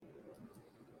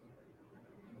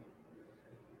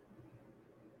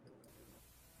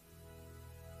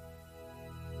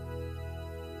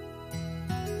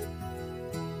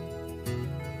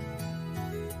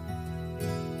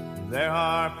There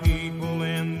are people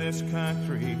in this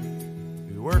country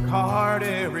who work hard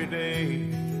every day.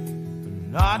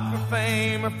 Not for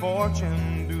fame or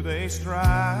fortune do they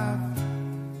strive,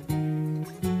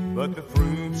 but the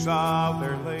fruits of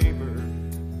their labor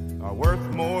are worth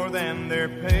more than their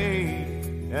pay.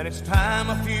 And it's time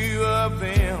a few of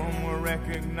them were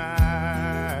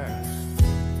recognized.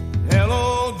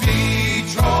 Hello,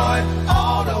 Detroit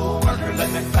auto worker,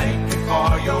 let me thank you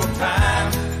for your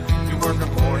time. You work a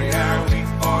 40-hour week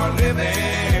for a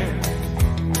living,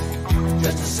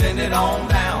 just to send it on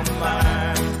down the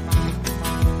line.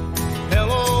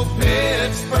 Hello,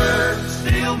 Pittsburgh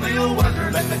steel mill worker,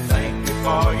 let me thank you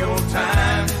for your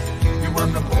time. You work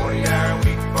a 40-hour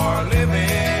week for a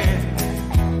living,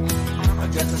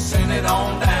 just to send it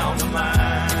on down the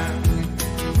line.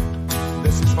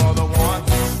 This is for the one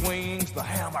who swings the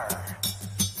hammer,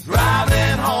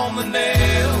 driving home the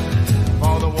nail.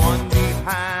 For the one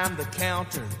behind the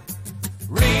counter,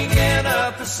 ringing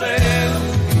up the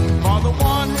sales. For the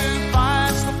one who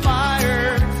fights the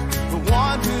fire, the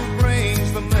one who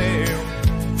brings the mail.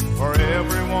 For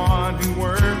everyone who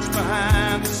works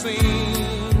behind the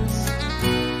scenes,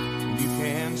 you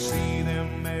can see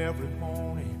them every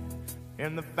morning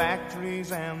in the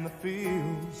factories and the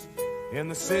fields, in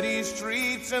the city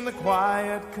streets and the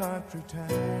quiet country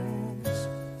towns,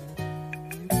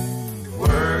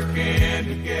 working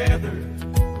together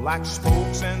like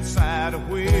spokes inside a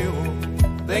wheel.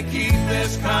 They keep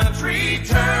this country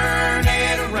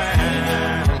turning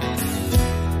around.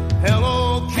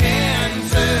 Hello,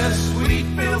 Kansas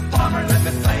Wheatfield farmer, let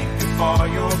me thank you for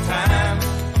your time.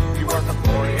 You work a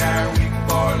 40-hour week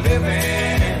for a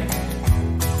living,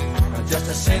 just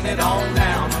to send it on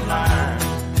down the line.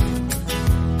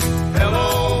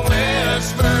 Hello,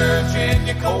 West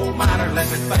Virginia coal miner, let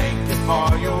me thank you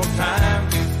for your time.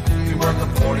 You work a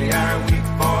 40-hour week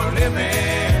for a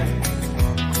living,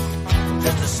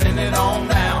 just to send it on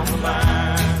down the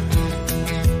line.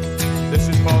 This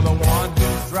is for the one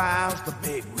who drives the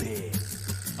big rig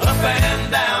up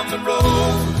and down the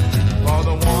road. For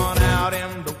the one out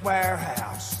in the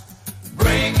warehouse,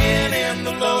 bringing in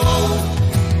the load.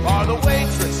 For the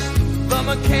waitress, the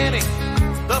mechanic,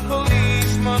 the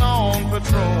policeman on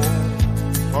patrol.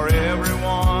 For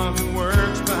everyone who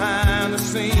works behind the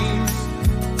scenes,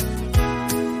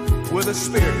 with a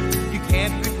spirit you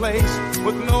can't replace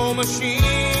with no machine.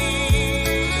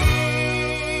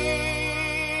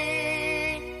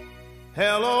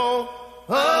 Hello,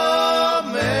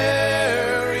 America.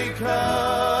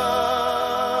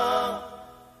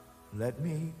 Let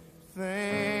me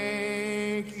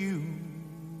thank you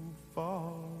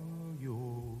for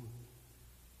your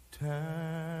time.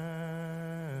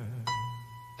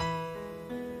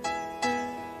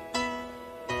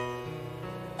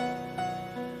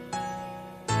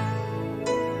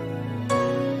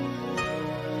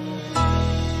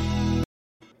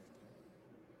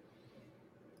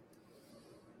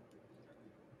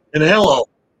 And hello,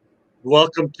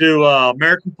 welcome to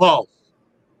American Pulse.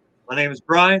 My name is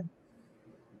Brian.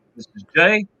 This is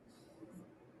Jay.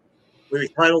 We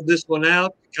titled this one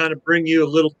out to kind of bring you a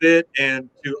little bit and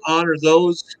to honor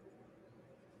those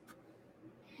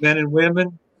men and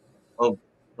women of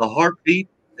the heartbeat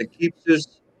that keeps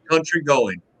this country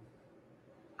going.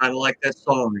 Kind of like that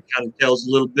song. It kind of tells a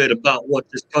little bit about what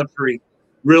this country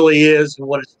really is and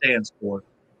what it stands for.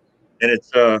 And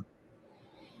it's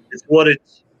what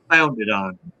it's founded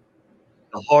on,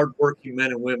 the hardworking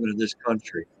men and women of this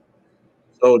country.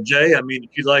 So, Jay, I mean, if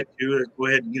you'd like to go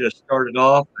ahead and get us started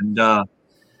off, and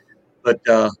but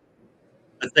I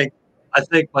think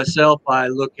myself, I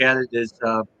look at it as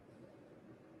a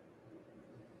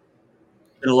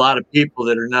lot of people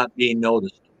that are not being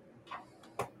noticed.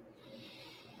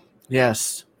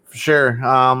 Yes, for sure.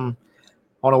 I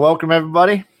want to welcome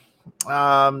everybody.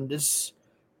 For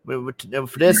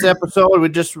this episode, we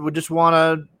just want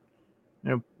to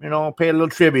pay a little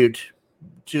tribute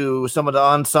to some of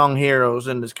the unsung heroes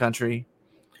in this country.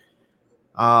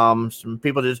 Some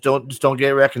people just don't get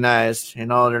recognized.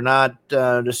 They're not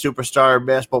the superstar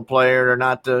basketball player. They're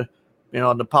not the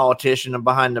politician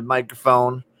behind the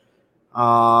microphone.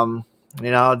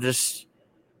 Just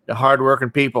the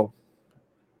hardworking people,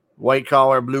 white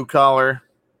collar, blue collar,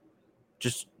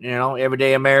 just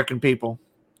everyday American people.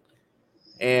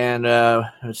 And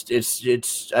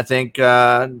it's I think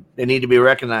they need to be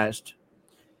recognized,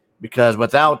 because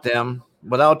without them,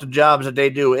 without the jobs that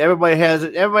they do, everybody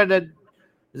that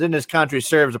is in this country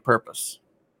serves a purpose,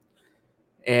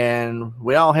 and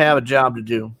we all have a job to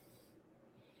do,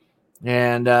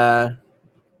 and they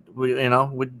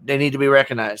need to be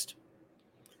recognized.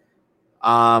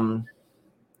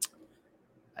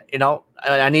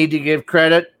 I need to give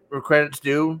credit where credit's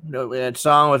due. That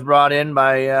song was brought in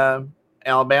by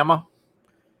Alabama.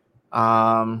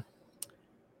 Yes.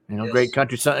 Great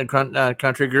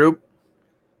country group.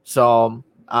 So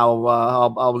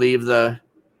I'll leave the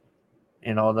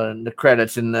the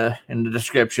credits in the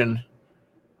description.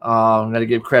 I'm gonna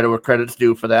give credit where credit's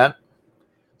due for that.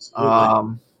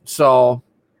 Absolutely.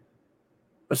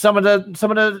 But some of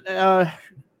the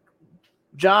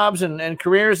jobs and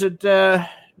careers that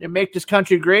make this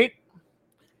country great.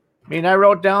 I mean, I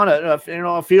wrote down a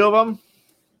few of them.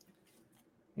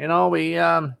 We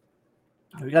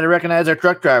got to recognize our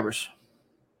truck drivers.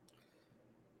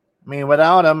 I mean,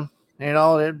 without them,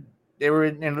 they were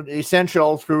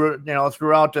essential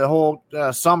throughout the whole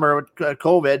summer with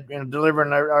COVID,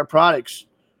 delivering our products.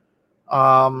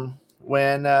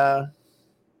 When a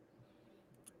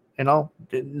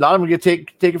lot of them get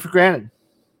taken for granted.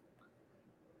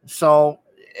 So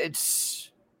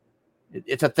it's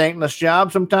a thankless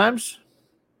job sometimes.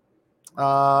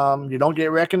 You don't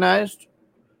get recognized,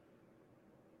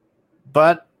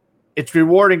 but it's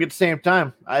rewarding at the same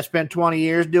time. I spent 20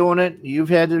 years doing it. You've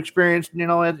had the experience,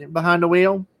 behind the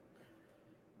wheel.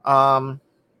 I've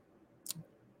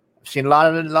seen a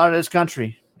lot of this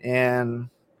country, and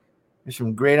there's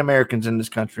some great Americans in this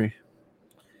country.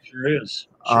 Sure is.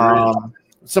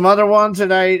 Some other ones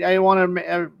that I want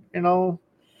to,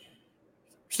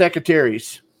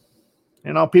 secretaries,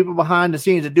 people behind the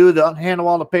scenes that handle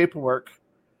all the paperwork.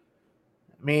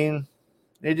 I mean,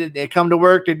 they come to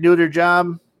work, they do their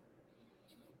job.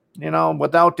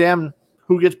 Without them,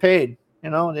 who gets paid?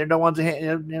 They're the ones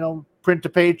that print the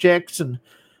paychecks and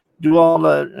do all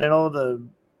the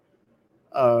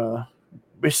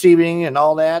receiving and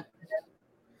all that.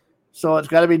 So it's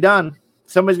got to be done.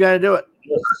 Somebody's got to do it.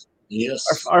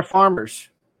 Yes. Our farmers,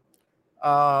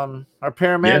 our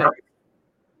paramedics,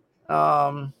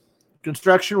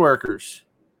 construction workers,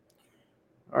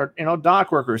 our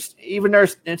dock workers, even our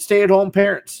stay-at-home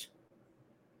parents,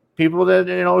 people that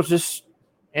just.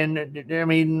 And I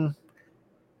mean,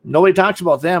 nobody talks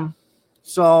about them.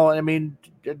 So I mean,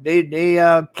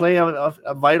 they play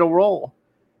a vital role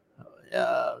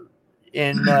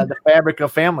in the fabric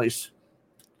of families.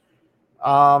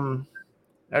 Our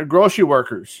grocery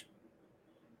workers,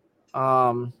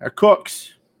 our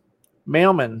cooks,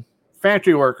 mailmen,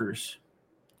 factory workers.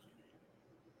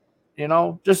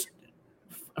 Just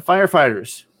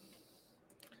firefighters.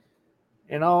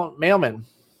 Mailmen.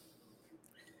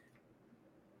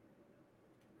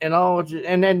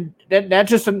 And then that's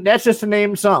just to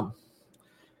name some.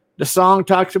 The song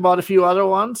talks about a few other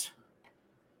ones,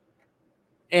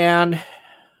 and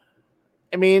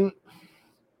I mean,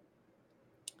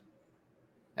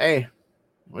 hey,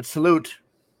 let's salute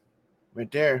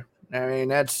right there. I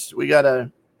mean, we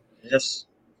gotta. Yes.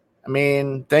 I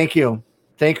mean, thank you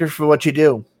for what you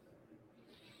do.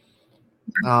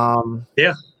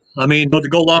 Yeah, I mean, to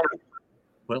go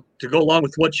along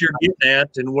with what you're getting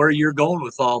at and where you're going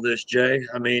with all this, Jay.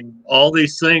 I mean, all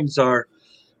these things are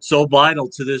so vital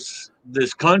to this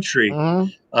country.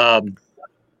 Mm-hmm.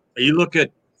 You look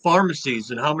at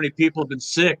pharmacies and how many people have been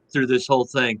sick through this whole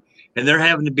thing, and they're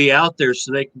having to be out there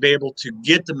so they can be able to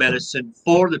get the medicine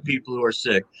for the people who are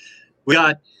sick.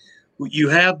 You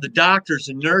have the doctors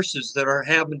and nurses that are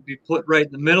having to be put right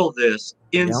in the middle of this,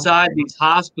 inside these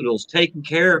hospitals, taking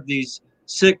care of these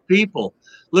sick people.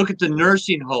 Look at the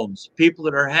nursing homes, people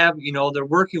that are they're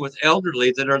working with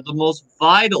elderly that are the most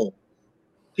vital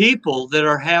people that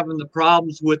are having the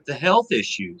problems with the health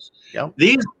issues. Yep.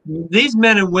 These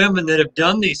men and women that have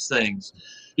done these things,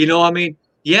 I mean,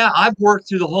 yeah, I've worked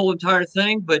through the whole entire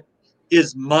thing, but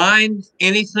is mine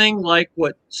anything like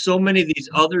what so many of these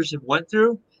others have went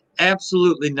through?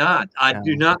 Absolutely not. I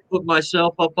do not put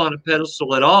myself up on a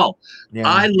pedestal at all. Yeah.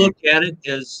 I look at it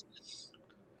as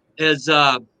it's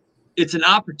an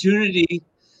opportunity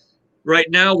right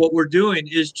now. What we're doing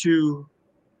is to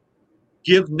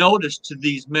give notice to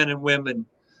these men and women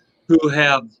who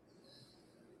have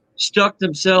stuck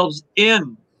themselves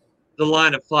in the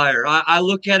line of fire. I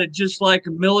look at it just like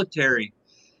a military.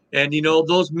 And,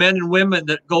 those men and women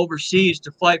that go overseas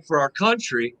to fight for our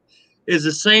country is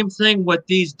the same thing what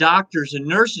these doctors and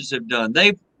nurses have done.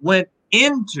 They went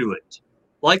into it.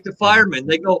 Like the firemen,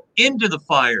 they go into the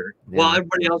fire while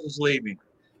everybody else is leaving.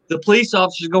 The police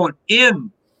officers going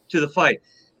into the fight.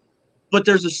 But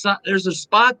there's a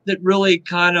spot that really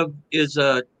kind of is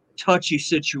a touchy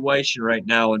situation right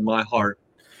now in my heart.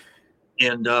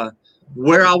 And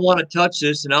where I want to touch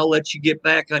this, and I'll let you get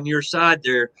back on your side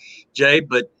there, Jay,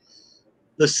 but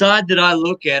the side that I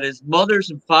look at is mothers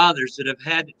and fathers that have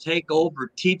had to take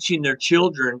over teaching their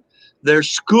children their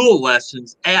school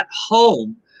lessons at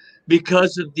home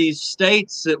because of these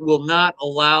states that will not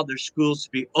allow their schools to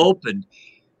be opened.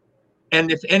 And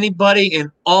if anybody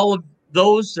in all of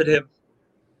those that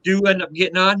do end up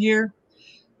getting on here,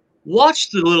 watch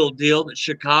the little deal that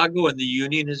Chicago and the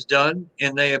union has done,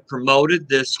 and they have promoted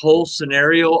this whole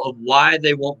scenario of why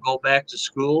they won't go back to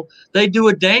school. They do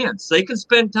a dance. They can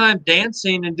spend time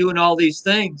dancing and doing all these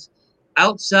things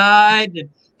outside and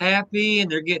happy, and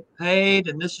they're getting paid,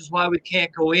 and this is why we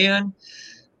can't go in.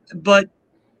 But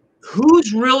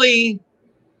who's really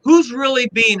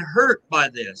being hurt by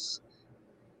this?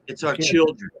 It's our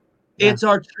children. Yeah. It's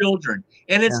our children.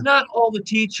 And it's Yeah. not all the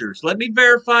teachers. Let me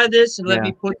verify this and let Yeah.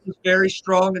 me put this very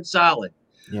strong and solid.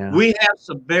 Yeah. We have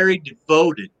some very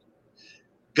devoted,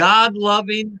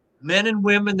 God-loving men and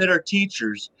women that are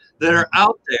teachers that are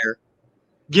out there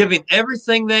giving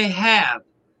everything they have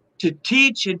to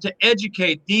teach and to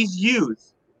educate these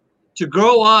youth to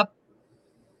grow up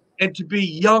and to be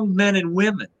young men and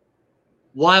women,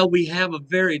 while we have a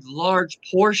very large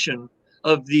portion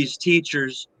of these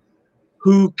teachers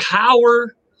who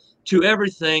cower to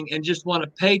everything and just want a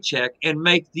paycheck and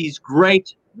make these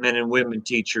great men and women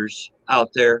teachers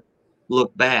out there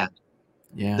look bad.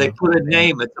 Yeah. They put a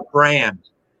name, it's a brand,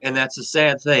 and that's a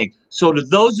sad thing. So to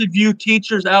those of you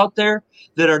teachers out there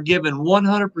that are giving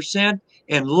 100%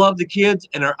 and love the kids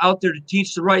and are out there to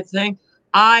teach the right thing,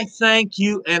 I thank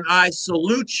you and I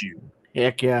salute you.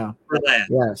 Heck yeah. For that.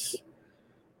 Yes.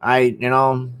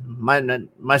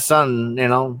 My son,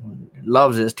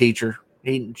 loves his teacher.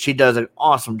 She does an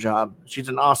awesome job. She's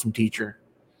an awesome teacher.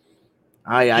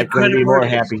 I couldn't be more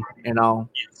happy.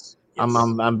 Yes.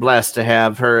 I'm blessed to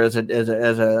have her as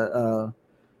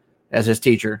his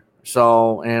teacher.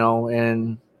 So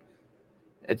and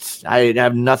I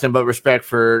have nothing but respect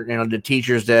for the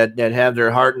teachers that have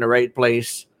their heart in the right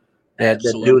place, that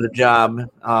do the job.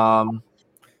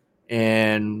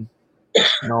 And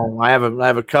I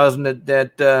have a cousin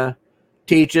that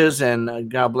teaches, and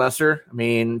God bless her. I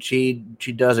mean, she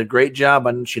does a great job,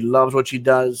 and she loves what she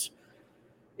does.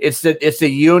 It's the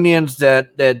unions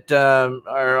that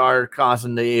are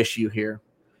causing the issue here.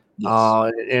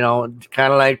 Yes.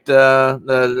 Kind of like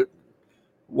the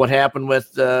what happened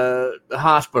with the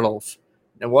hospitals.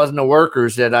 It wasn't the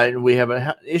workers that we have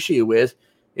an issue with.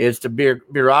 It's the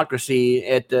bureaucracy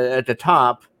at the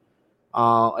top,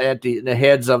 at the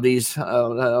heads of these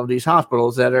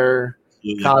hospitals that are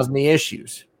causing the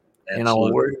issues.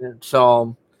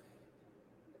 So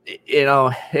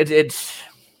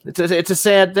it's a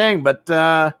sad thing, but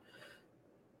so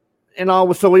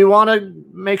we want to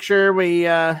make sure we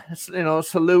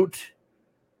salute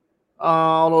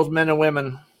all those men and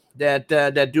women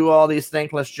that do all these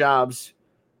thankless jobs,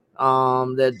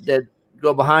 that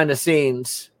go behind the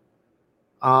scenes.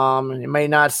 It may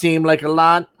not seem like a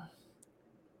lot,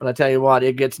 but I tell you what,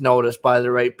 it gets noticed by the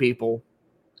right people.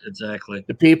 Exactly.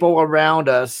 The people around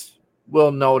us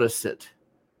will notice it.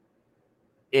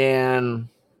 And,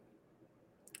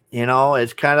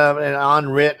 it's kind of an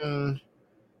unwritten,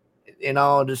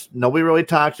 just nobody really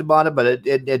talks about it, but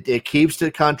it keeps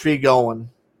the country going.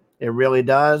 It really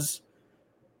does.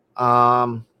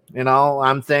 I'm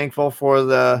thankful for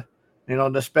the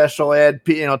special ed,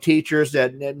 teachers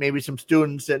that maybe some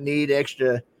students that need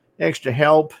extra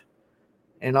help,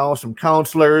 some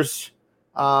counselors,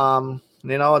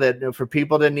 that for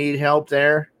people that need help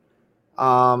there.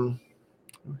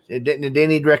 They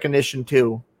need recognition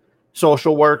too.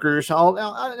 Social workers, all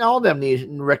of them need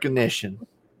recognition.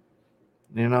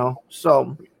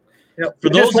 So for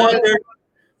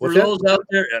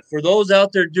those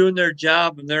out there doing their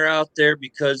job, and they're out there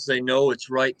because they know it's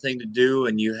the right thing to do,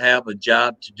 and you have a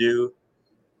job to do,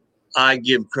 I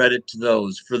give credit to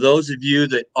those. For those of you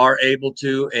that are able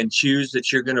to and choose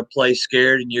that you're going to play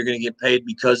scared and you're going to get paid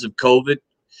because of COVID,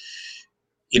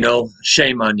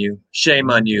 shame on you. Shame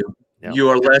on you. Yep. You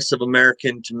are less of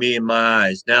American to me in my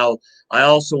eyes. Now, I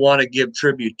also want to give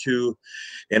tribute to,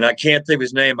 and I can't think of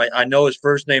his name. I know his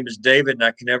first name is David, and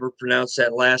I can never pronounce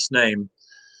that last name.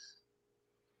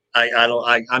 I'm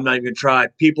not even going to try.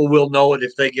 People will know it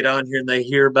if they get on here and they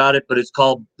hear about it, but it's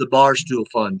called the Barstool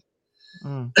Fund.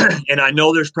 And I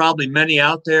know there's probably many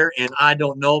out there, and I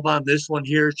don't know about him. This one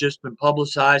here has just been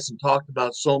publicized and talked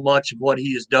about so much of what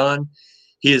he has done.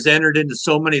 He has entered into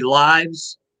so many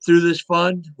lives through this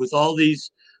fund with all these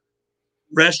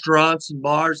restaurants and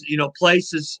bars,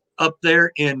 places up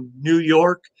there in New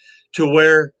York, to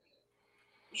where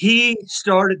he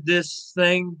started this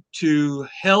thing to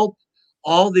help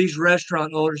all these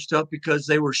restaurant owners stuff because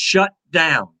they were shut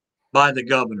down by the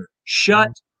governor.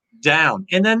 Shut down.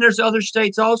 And then there's other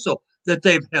states also that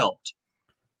they've helped,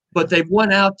 but they've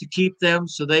went out to keep them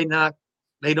so they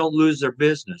don't lose their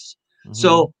business.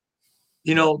 So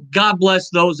God bless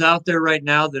those out there right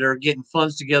now that are getting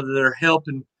funds together, that are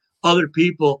helping other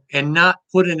people and not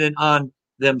putting it on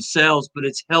themselves, but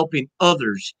it's helping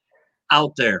others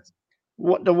out there.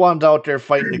 What the ones out there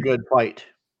fighting the good fight,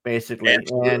 basically.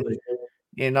 Absolutely.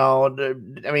 And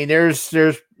there's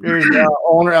gym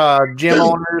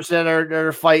owners that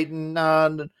are fighting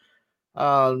the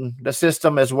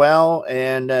system as well,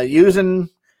 and using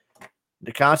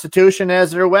the Constitution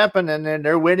as their weapon, and then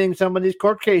they're winning some of these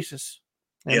court cases.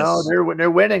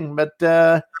 They're winning, but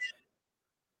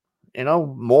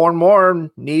more and more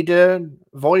need to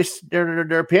voice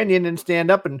their opinion and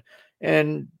stand up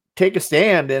and take a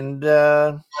stand, and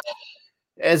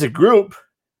as a group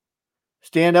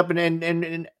stand up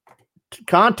and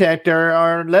contact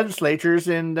our legislatures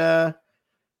and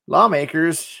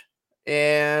lawmakers,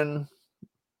 and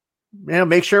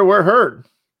make sure we're heard.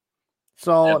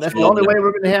 So that's the only way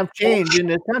we're going to have change in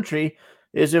this country,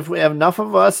 is if we have enough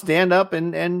of us stand up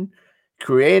and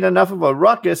create enough of a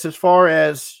ruckus, as far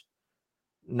as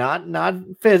not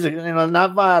physical,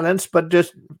 not violence, but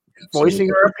just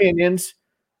voicing our opinions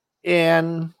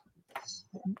and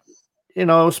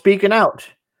speaking out,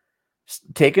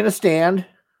 taking a stand.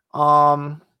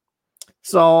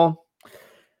 So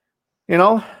we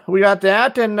got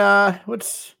that, and I want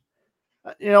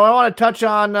to touch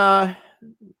on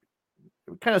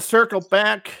kind of circle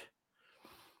back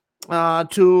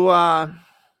to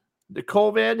the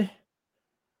COVID,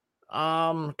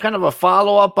 kind of a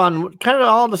follow up on kind of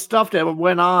all the stuff that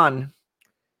went on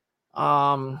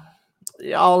all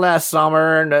last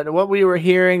summer, and what we were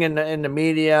hearing in the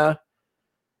media.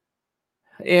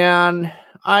 And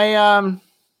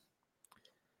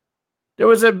there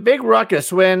was a big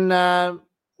ruckus when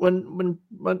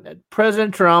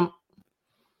President Trump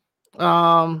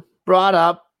brought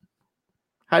up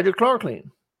hydrochloroquine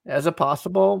as a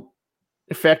possible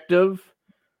effective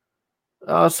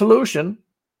solution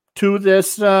to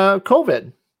this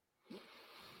COVID.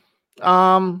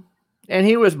 And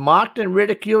he was mocked and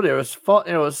ridiculed. There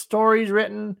was stories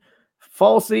written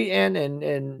falsely, and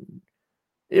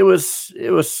it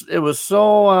was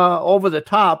so over the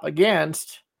top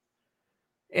against.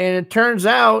 And it turns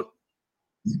out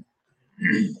he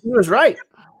was right,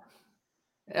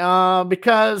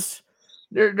 because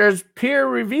there's peer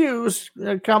reviews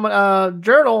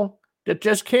journal that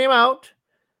just came out,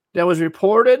 that was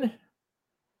reported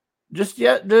just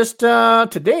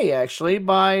today, actually,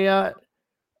 by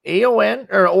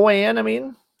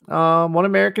OAN, One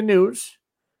American News.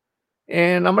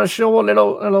 And I'm going to show a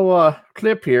little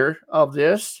clip here of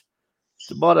this.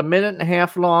 It's about a minute and a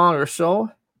half long or so.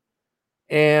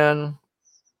 And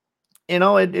it's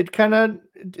I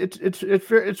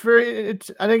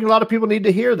think a lot of people need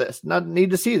to hear this, not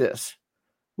need to see this.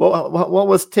 What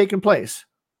was taking place?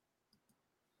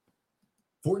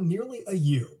 For nearly a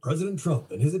year, President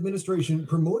Trump and his administration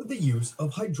promoted the use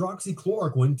of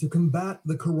hydroxychloroquine to combat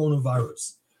the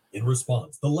coronavirus. In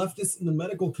response, the leftists in the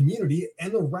medical community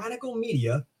and the radical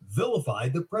media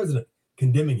vilified the president,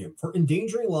 condemning him for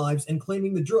endangering lives and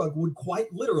claiming the drug would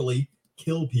quite literally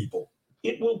kill people.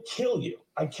 It will kill you.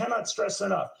 I cannot stress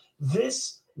enough.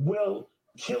 This will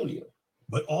kill you.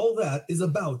 But all that is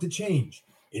about to change.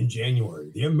 In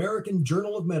January, the American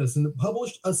Journal of Medicine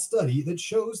published a study that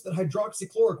shows that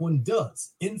hydroxychloroquine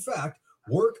does, in fact,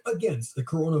 work against the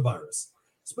coronavirus.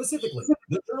 Specifically,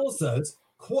 the journal says,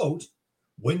 quote,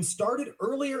 when started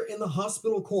earlier in the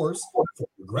hospital course for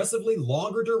progressively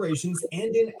longer durations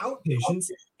and in outpatients,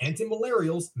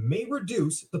 antimalarials may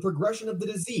reduce the progression of the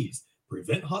disease,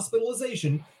 prevent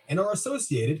hospitalization, and are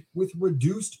associated with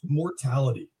reduced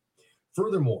mortality.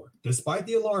 Furthermore, despite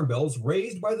the alarm bells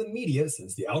raised by the media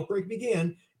since the outbreak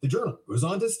began, the journal goes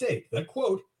on to state that,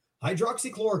 quote,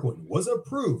 hydroxychloroquine was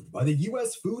approved by the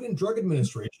U.S. Food and Drug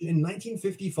Administration in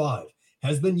 1955,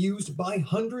 has been used by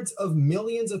hundreds of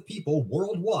millions of people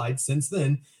worldwide since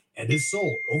then, and is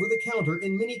sold over the counter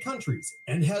in many countries,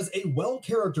 and has a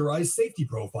well-characterized safety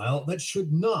profile that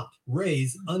should not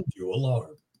raise undue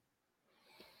alarm.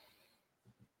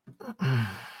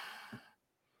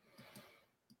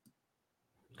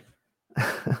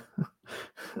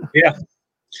 Yeah.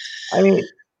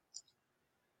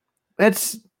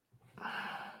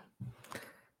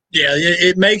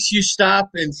 It makes you stop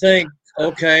and think,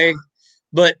 okay,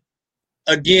 but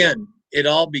again, it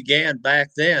all began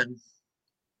back then.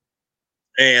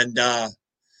 And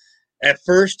at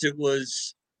first it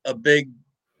was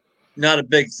not a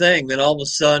big thing. Then all of a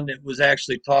sudden it was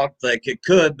actually talked like it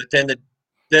could, but then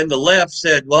the left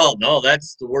said, well, no,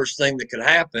 that's the worst thing that could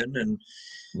happen. And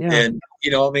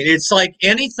it's like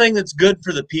anything that's good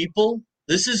for the people.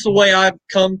 This is the way I've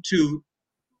come to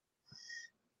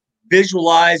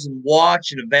visualize and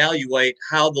watch and evaluate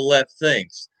how the left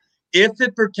thinks. If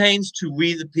it pertains to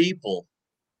we the people,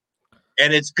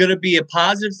 and it's going to be a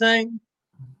positive thing,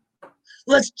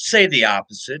 let's say the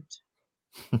opposite.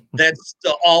 That's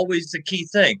always the key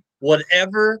thing.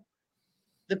 Whatever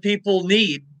the people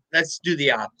need, let's do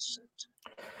the opposite.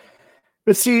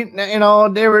 But see, you know,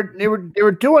 they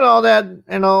were doing all that,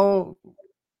 you know,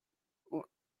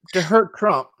 to hurt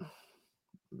Trump.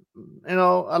 You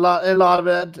know, a lot of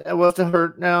it was to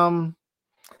hurt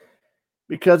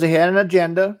because they had an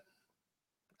agenda.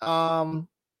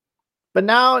 But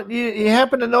now you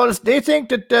happen to notice they think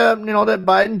that you know, that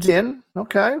Biden's in,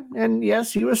 okay, and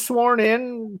yes, he was sworn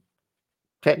in,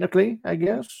 technically, I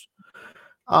guess.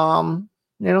 You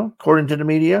know, according to the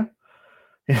media.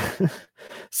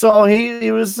 So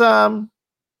he was. So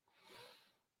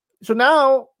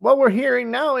now what we're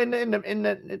hearing now in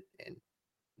the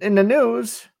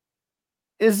news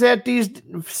is that these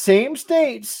same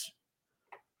states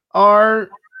are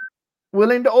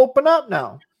willing to open up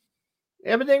now.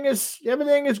 Everything is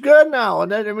good now.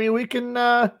 And I mean, we can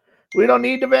we don't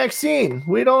need the vaccine.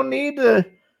 We don't need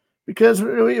because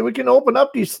we can open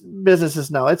up these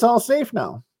businesses now. It's all safe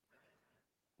now.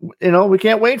 You know, we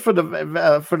can't wait for the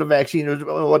vaccine.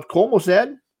 What Cuomo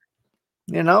said.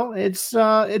 You know, it's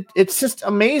just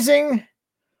amazing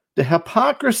the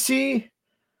hypocrisy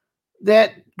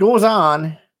that goes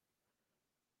on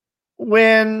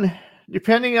when,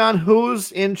 depending on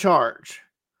who's in charge,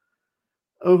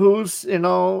 or who's, you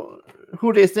know,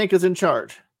 who they think is in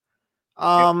charge.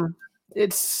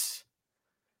 It's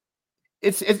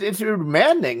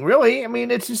maddening, really. I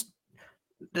mean, it's just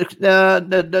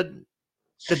the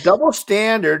double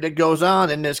standard that goes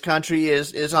on in this country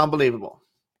is unbelievable.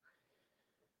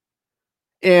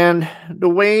 And the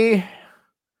way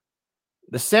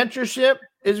the censorship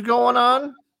is going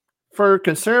on for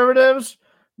conservatives,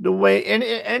 the way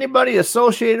anybody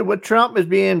associated with Trump is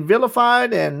being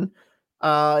vilified, and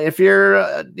if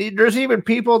you're there's even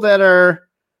people that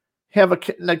have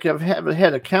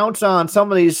had accounts on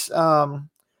some of these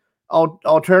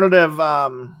alternative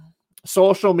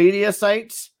social media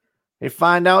sites. They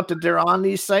find out that they're on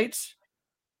these sites.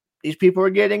 These people are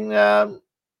getting let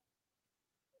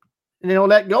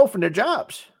go from their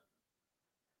jobs.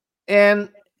 And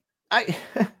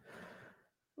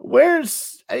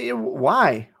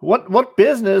why? What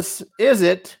business is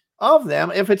it of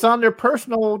them if it's on their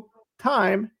personal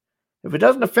time? If it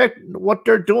doesn't affect what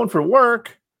they're doing for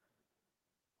work,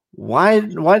 why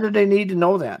do they need to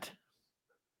know that?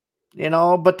 You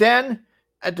know, but then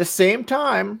at the same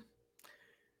time,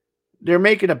 they're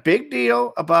making a big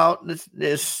deal about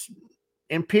this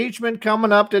impeachment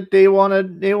coming up that they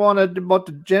wanted about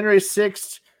the January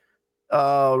 6th,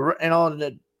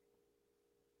 the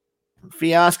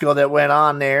fiasco that went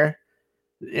on there.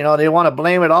 You know, they want to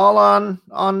blame it all on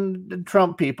the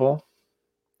Trump people,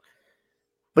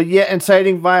 but yet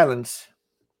inciting violence.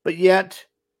 But yet,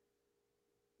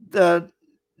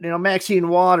 Maxine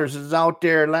Waters is out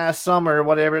there last summer or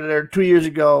whatever, or 2 years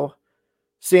ago,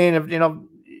 saying,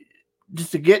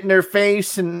 just to get in their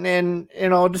face and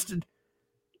just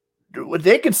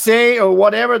they could say or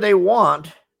whatever they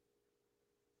want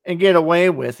and get away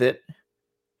with it.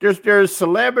 There's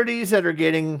celebrities that are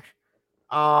getting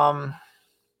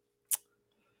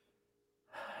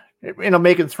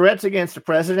making threats against the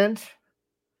president,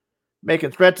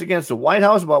 making threats against the White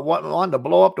House about wanting to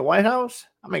blow up the White House.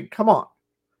 I mean, come on.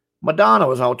 Madonna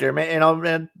was out there, man,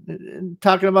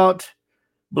 talking about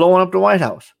blowing up the White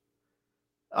House.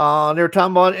 They were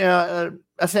talking about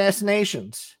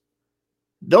assassinations.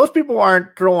 Those people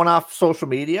aren't throwing off social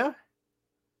media.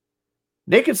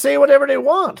 They can say whatever they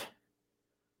want.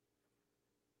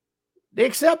 They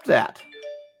accept that.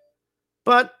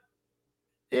 But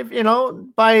if,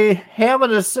 by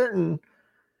having a certain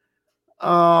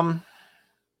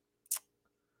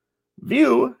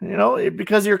view,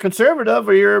 because you're conservative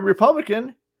or you're a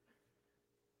Republican,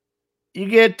 you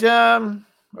get,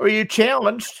 or you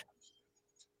challenged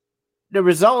the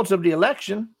results of the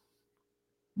election,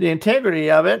 the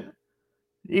integrity of it,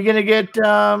 you're going to get,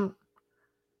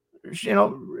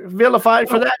 vilified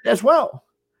for that as well.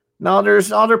 Now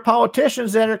there's other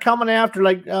politicians that are coming after,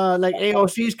 like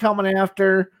AOC's coming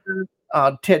after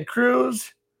Ted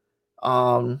Cruz.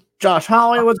 Josh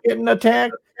Hawley was getting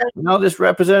attacked. Now this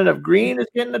Representative Green is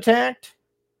getting attacked.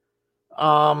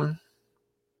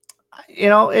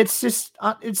 It's just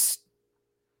it's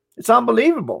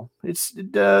unbelievable. It's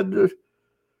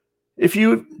if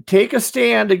you take a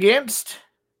stand against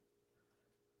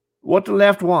what the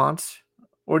left wants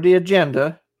or the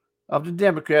agenda of the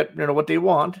Democrat, what they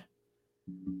want,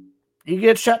 you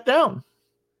get shut down.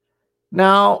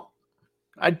 Now,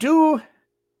 I do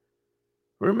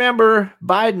remember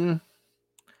Biden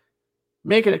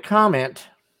making a comment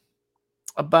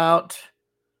about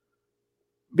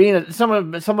being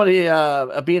somebody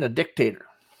being a dictator.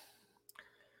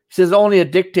 He says only a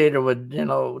dictator would,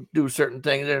 do certain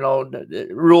things,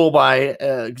 rule by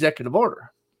executive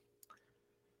order.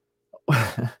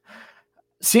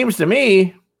 Seems to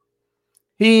me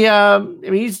he's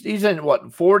in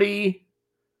what, 40?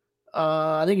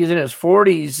 I think he's in his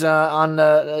 40s on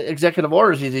the executive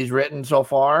orders he's written so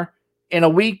far in a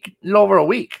week, a little over a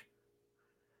week.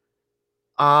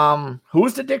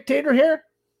 Who's the dictator here?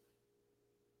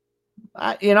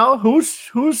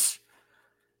 Who's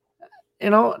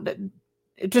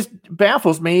it just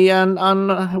baffles me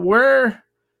on where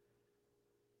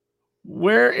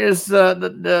is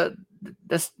the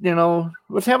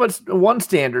let's have it one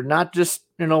standard, not just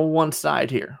one side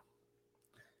here.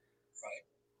 Right.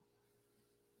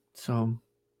 So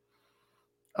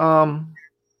and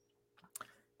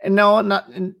no,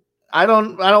 I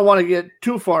don't want to get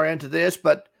too far into this,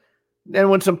 but then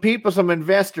when some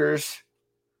investors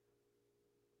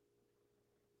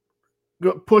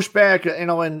push back,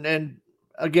 and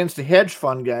against the hedge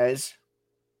fund guys.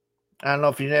 I don't know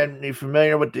if you're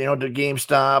familiar with the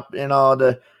GameStop,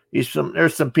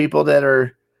 there's some people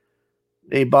that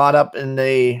they bought up and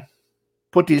they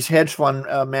put these hedge fund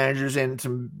managers in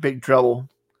some big trouble,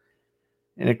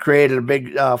 and it created a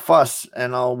big fuss,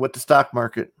 with the stock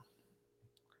market,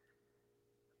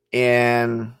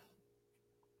 and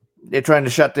they're trying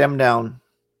to shut them down.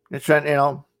 They're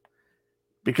trying,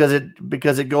 because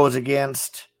it goes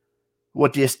against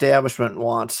what the establishment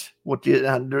wants,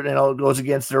 goes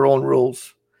against their own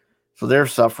rules, so they're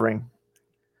suffering.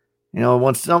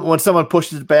 When someone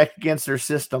pushes back against their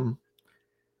system,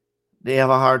 they have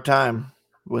a hard time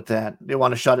with that. They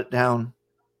want to shut it down.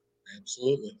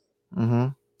 Absolutely. Mm-hmm.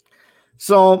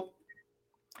 So,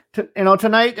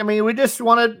 tonight, we just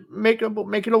want to make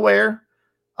it aware.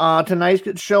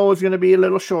 Tonight's show is going to be a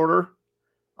little shorter,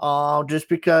 just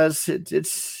because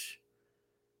it's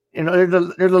there's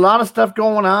a lot of stuff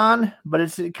going on, but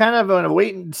it's kind of a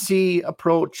wait and see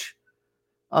approach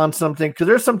on something, because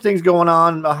there's some things going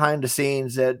on behind the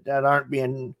scenes that aren't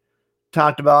being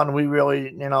talked about, and we really,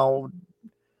 I don't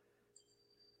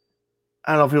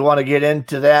know if we want to get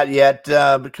into that yet,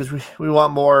 because we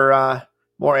want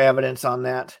more evidence on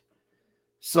that.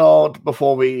 So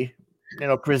before we,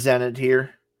 present it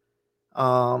here,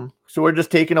 so we're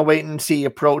just taking a wait and see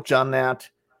approach on that.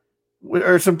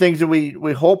 There are some things that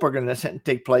we hope are going to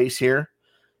take place here,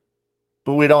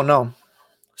 but we don't know.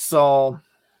 So,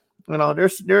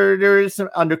 there is some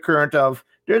undercurrent of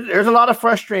there's a lot of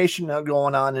frustration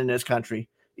going on in this country.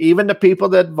 Even the people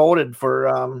that voted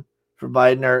for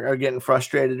Biden are getting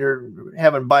frustrated. They're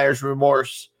having buyer's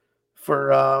remorse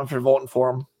for voting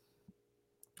for him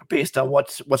based on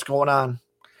what's going on.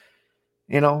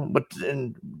 But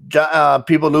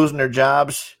people losing their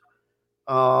jobs.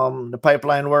 The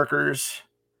pipeline workers,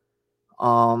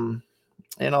 people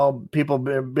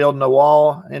building a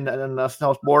wall in the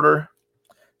south border,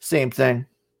 same thing.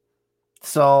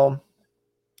 So,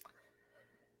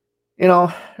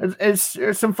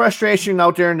 there's some frustration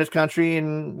out there in this country,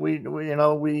 and we're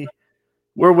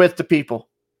with the people,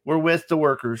 we're with the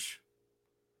workers.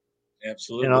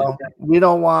 Absolutely. We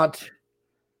don't want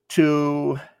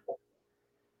to.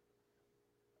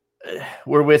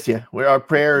 We're with you. Our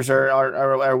prayers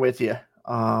are with you,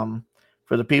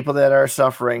 for the people that are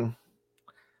suffering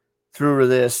through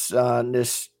this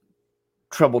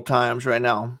troubled times right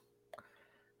now.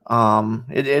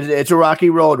 It's a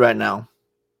rocky road right now,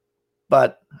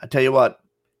 but I tell you what,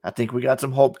 I think we got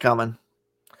some hope coming.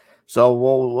 So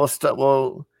we'll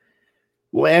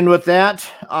end with that.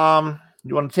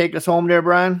 You want to take us home there,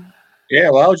 Brian?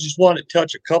 Yeah. Well, I just want to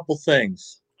touch a couple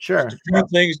things. Sure. Just a few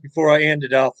things before I end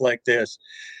it off like this.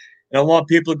 And I want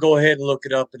people to go ahead and look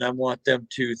it up, and I want them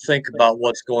to think about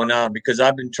what's going on, because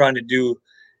I've been trying to do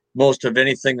most of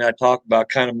anything that I talk about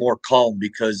kind of more calm,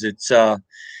 because it's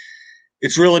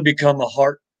really become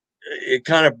it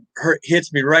kind of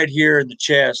hits me right here in the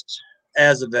chest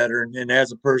as a veteran and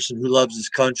as a person who loves this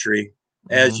country,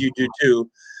 as you do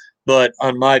too. But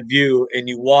on my view, and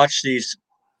you watch these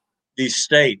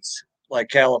states like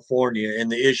California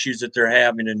and the issues that they're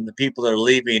having and the people that are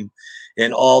leaving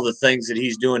and all the things that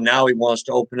he's doing now, he wants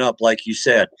to open up, like you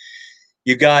said.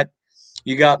 You got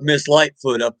Miss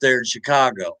Lightfoot up there in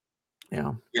Chicago.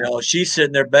 Yeah. She's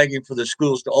sitting there begging for the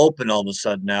schools to open all of a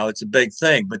sudden now. It's a big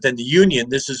thing. But then the union,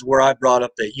 this is where I brought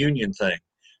up that union thing.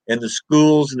 and the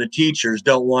schools and the teachers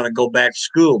don't want to go back to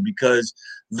school because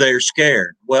they're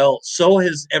scared. Well, so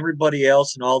has everybody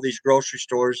else in all these grocery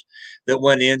stores that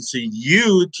went in. So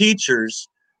you teachers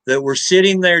that were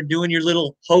sitting there doing your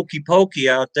little hokey pokey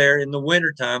out there in the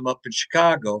wintertime up in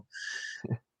Chicago,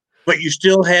 but you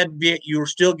were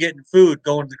still getting food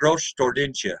going to the grocery store,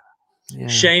 didn't you? Yeah.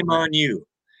 Shame on you.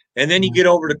 And then you get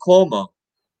over to Cuomo.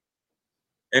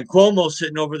 And Cuomo's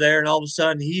sitting over there, and all of a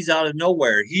sudden, he's out of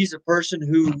nowhere. He's a person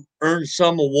who earned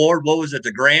some award. What was it,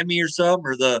 the Grammy or something?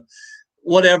 Or the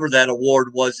whatever that award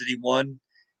was that he won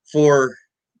for,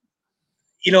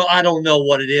 I don't know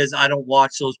what it is. I don't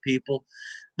watch those people.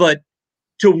 But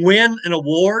to win an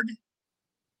award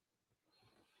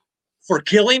for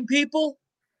killing people?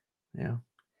 Yeah.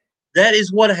 That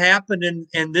is what happened,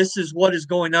 and this is what is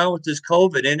going on with this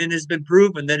COVID. And it has been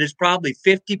proven that it's probably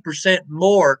 50%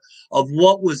 more of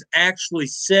what was actually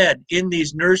said in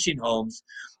these nursing homes,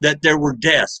 that there were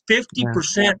deaths.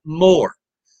 50% more.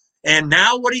 And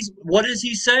now what does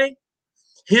he say?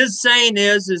 His saying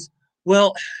is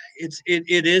well,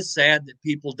 it is sad that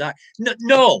people die.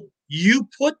 No, you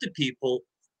put the people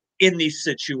in these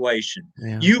situations.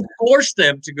 Yeah. You forced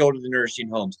them to go to the nursing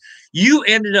homes. You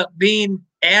ended up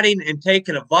adding and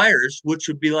taking a virus, which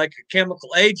would be like a chemical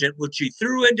agent, which you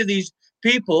threw into these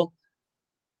people,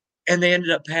 and they ended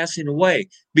up passing away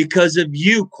because of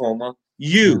you, Cuomo.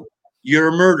 You're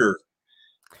a murderer.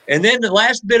 And then the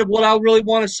last bit of what I really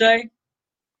want to say,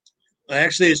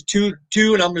 actually it's two,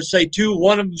 and I'm going to say two.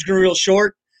 One of them is going to be real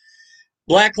short.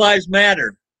 Black Lives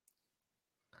Matter.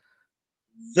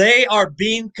 They are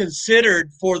being considered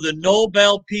for the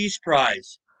Nobel Peace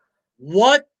Prize.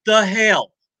 What the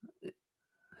hell?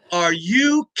 Are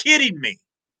you kidding me?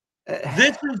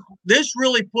 This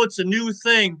really puts a new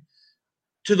thing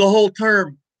to the whole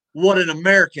term, what an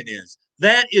American is.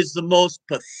 That is the most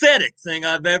pathetic thing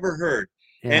I've ever heard.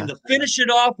 Yeah. And to finish it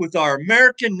off with our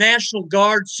American National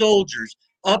Guard soldiers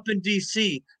up in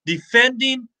D.C.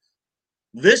 defending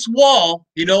this wall,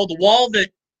 the wall that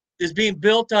is being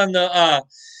built down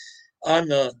on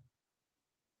the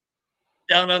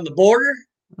border.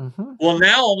 Mm-hmm. Well,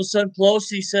 now all of a sudden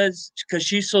Pelosi says, because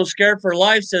she's so scared for her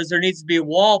life, says there needs to be a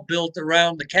wall built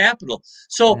around the Capitol.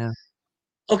 So,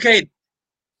 okay,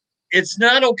 it's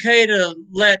okay to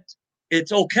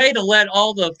let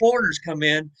all the foreigners come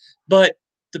in, but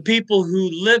the people who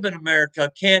live in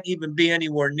America can't even be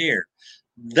anywhere near.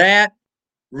 That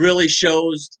really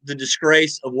shows the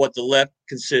disgrace of what the left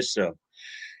consists of.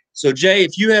 So, Jay,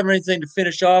 if you have anything to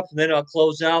finish off, and then I'll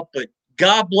close out. But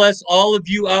God bless all of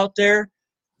you out there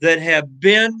that have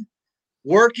been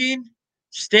working,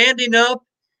 standing up,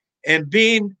 and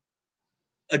being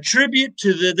a tribute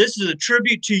to this is a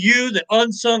tribute to you, the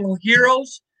unsung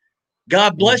heroes.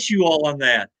 God bless you all on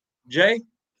that. Jay?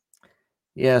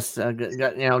 Yes,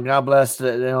 God bless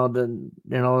the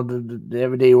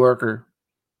everyday worker.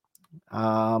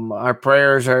 Our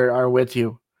prayers are with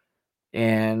you,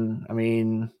 and I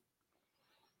mean,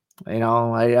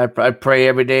 I pray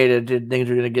every day that things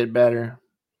are going to get better.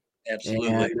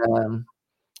 Absolutely. And,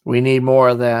 we need more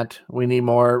of that. We need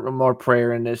more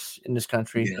prayer in this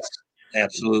country. Yes,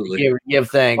 absolutely. Give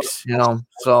thanks,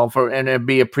 So and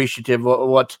be appreciative of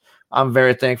what I'm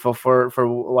very thankful for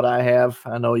what I have.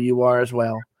 I know you are as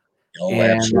well. Oh,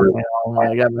 and, absolutely.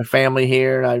 I got my family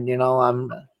here. I'm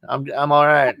all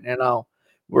right.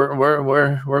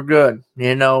 We're good.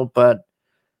 But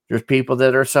there's people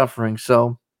that are suffering.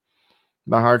 So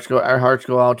our hearts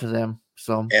go out to them.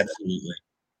 So absolutely.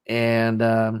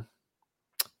 And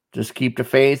just keep the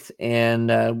faith, and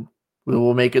we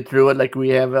will make it through it like we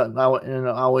have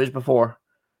always before.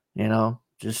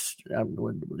 Just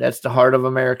that's the heart of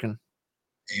American.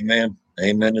 Amen.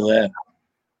 Amen to that.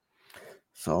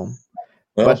 So,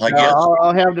 well, but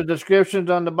I'll have the descriptions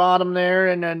on the bottom there,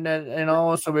 and then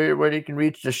so where you can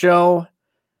reach the show.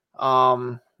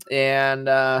 And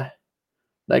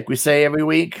like we say every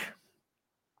week,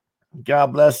 God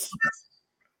bless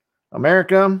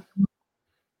America.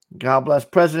 God bless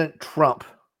President Trump.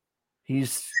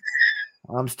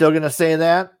 I'm still gonna say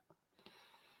that.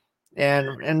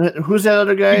 And who's that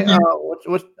other guy?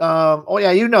 Oh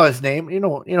yeah, you know his name. You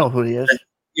know who he is.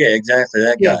 Yeah, exactly.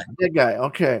 That guy. That guy.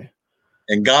 Okay.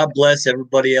 And God bless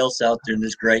everybody else out there in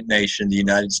this great nation, the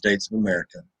United States of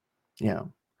America. Yeah.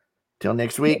 Till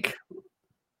next week.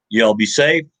 Y'all be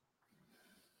safe.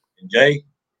 And Jay.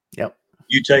 Yep.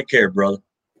 You take care, brother.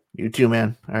 You too,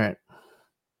 man. All right.